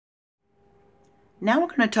Now we're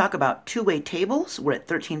going to talk about two-way tables. We're at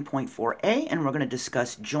 13.4a, and we're going to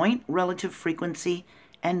discuss joint relative frequency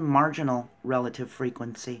and marginal relative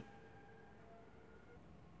frequency.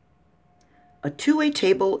 A two-way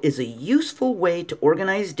table is a useful way to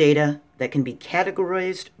organize data that can be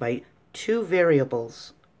categorized by two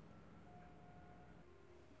variables.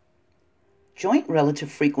 Joint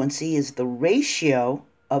relative frequency is the ratio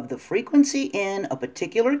of the frequency in a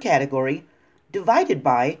particular category divided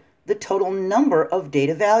by the total number of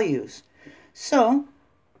data values. So,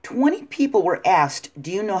 20 people were asked,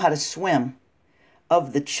 do you know how to swim?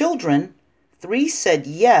 Of the children, 3 said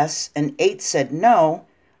yes and 8 said no.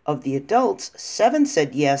 Of the adults, 7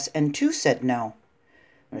 said yes and 2 said no.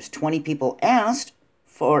 There's 20 people asked.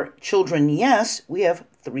 For children yes, we have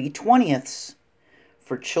 3/20.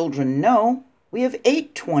 For children no, we have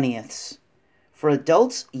 8/20. For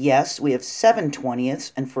adults yes, we have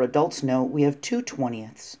 7/20, and for adults no, we have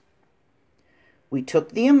 2/20. We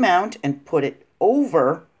took the amount and put it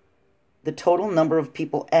over the total number of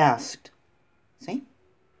people asked. See?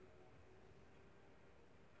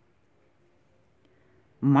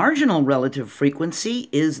 Marginal relative frequency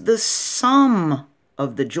is the sum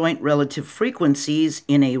of the joint relative frequencies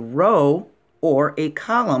in a row or a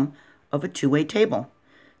column of a two-way table.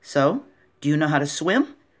 So, do you know how to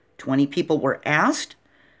swim? 20 people were asked.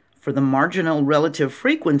 For the marginal relative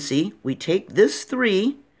frequency, we take this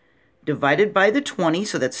 3 divided by the 20,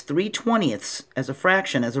 so that's 3/20 as a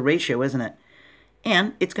fraction, as a ratio, isn't it?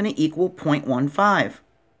 And it's going to equal 0.15.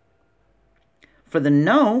 For the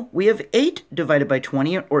no, we have 8 divided by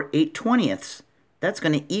 20, or 8/20. That's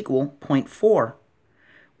going to equal 0.4.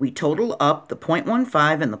 We total up the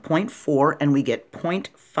 0.15 and the 0.4, and we get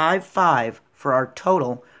 0.55 for our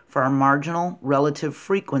total, for our marginal relative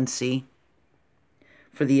frequency.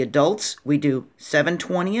 For the adults, we do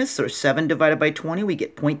 7/20, or 7 divided by 20, we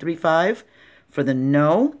get 0.35. For the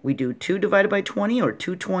no, we do 2 divided by 20, or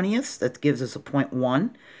 2/20. That gives us a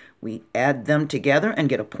 0.1. We add them together and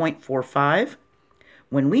get a 0.45.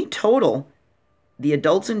 When we total the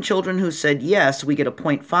adults and children who said yes, we get a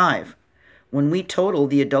 0.5. When we total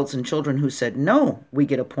the adults and children who said no, we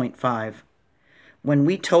get a 0.5. When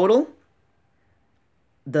we total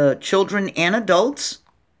the children and adults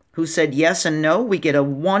who said yes and no, we get a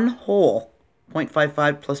 1 whole,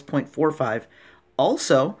 0.55 plus 0.45.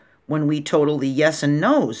 Also, when we total the yes and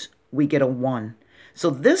no's, we get a 1. So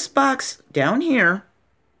this box down here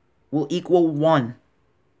will equal 1.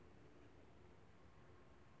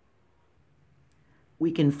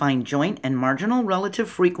 We can find joint and marginal relative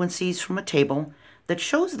frequencies from a table that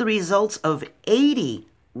shows the results of 80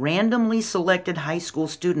 randomly selected high school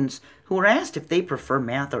students who were asked if they prefer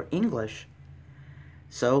math or English.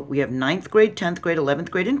 So we have 9th grade, 10th grade,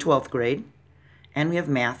 11th grade, and 12th grade, and we have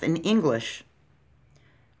math and English.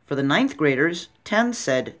 For the 9th graders, 10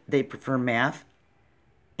 said they prefer math,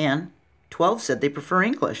 and 12 said they prefer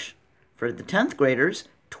English. For the 10th graders,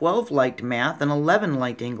 12 liked math and 11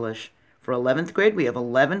 liked English. For 11th grade, we have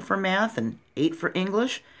 11 for math and 8 for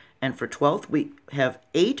English, and for 12th, we have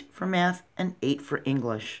 8 for math and 8 for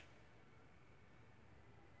English.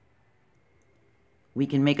 We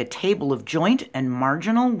can make a table of joint and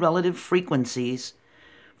marginal relative frequencies.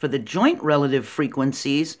 For the joint relative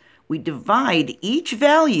frequencies, we divide each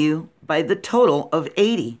value by the total of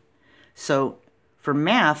 80. So for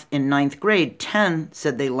math in 9th grade, 10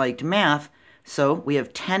 said they liked math, so we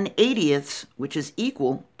have 10/80ths, which is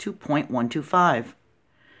equal to 0.125.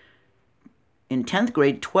 In 10th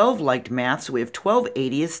grade, 12 liked math, so we have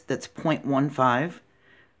 12/80ths, that's 0.15.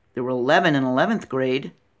 There were 11 in 11th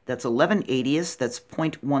grade, that's 11/80ths, that's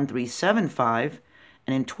 0.1375.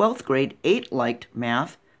 And in 12th grade, 8 liked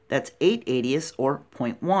math, that's 8/80ths, or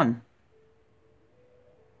 0.1.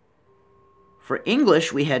 For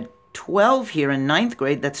English, we had 12 here in 9th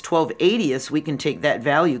grade, that's 12/80ths. We can take that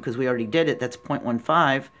value because we already did it, that's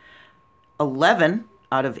 0.15. 11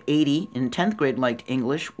 out of 80 in 10th grade liked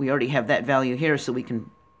English. We already have that value here, so we can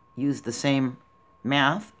use the same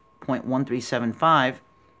math, 0.1375.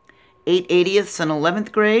 8/80ths in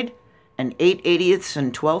 11th grade and 8/80ths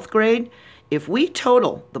in 12th grade. If we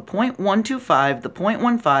total the 0.125, the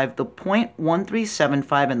 0.15, the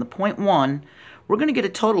 0.1375, and the 0.1, we're going to get a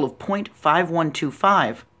total of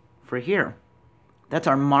 0.5125 for here. That's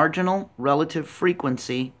our marginal relative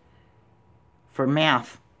frequency for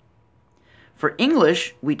math. For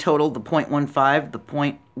English, we total the 0.15, the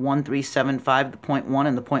 0.1375, the 0.1,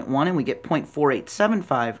 and the 0.1, and we get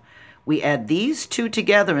 0.4875. We add these two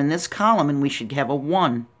together in this column, and we should have a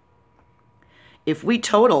 1. If we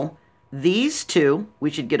total these two, we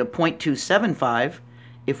should get a 0.275.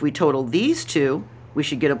 If we total these two, we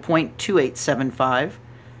should get a 0.2875.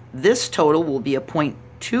 this total will be a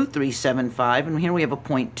 0.2375, and here we have a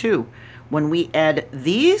 0.2. When we add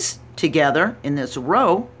these together in this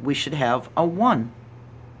row, we should have a 1.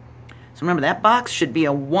 So remember, that box should be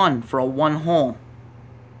a 1 for a 1 whole.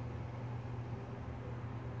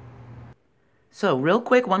 So real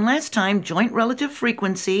quick, one last time, joint relative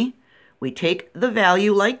frequency. We take the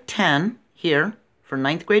value like 10 here for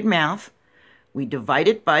 9th grade math. We divide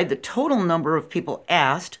it by the total number of people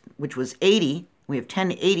asked, which was 80. We have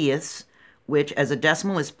 10/80ths, which as a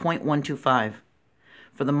decimal is 0.125.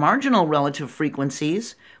 For the marginal relative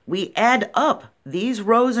frequencies, we add up these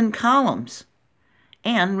rows and columns.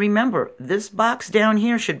 And remember, this box down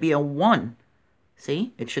here should be a 1.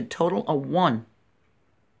 See? It should total a 1.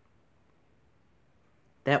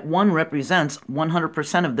 That 1 represents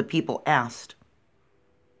 100% of the people asked.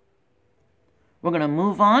 We're going to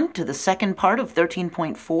move on to the second part of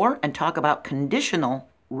 13.4 and talk about conditional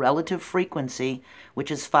relative frequency, which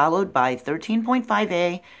is followed by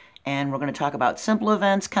 13.5a, and we're going to talk about simple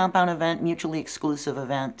events, compound event, mutually exclusive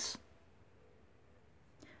events.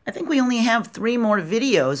 I think we only have 3 more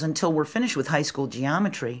videos until we're finished with high school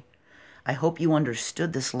geometry. I hope you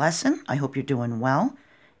understood this lesson. I hope you're doing well,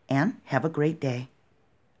 and have a great day.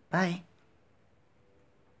 Bye.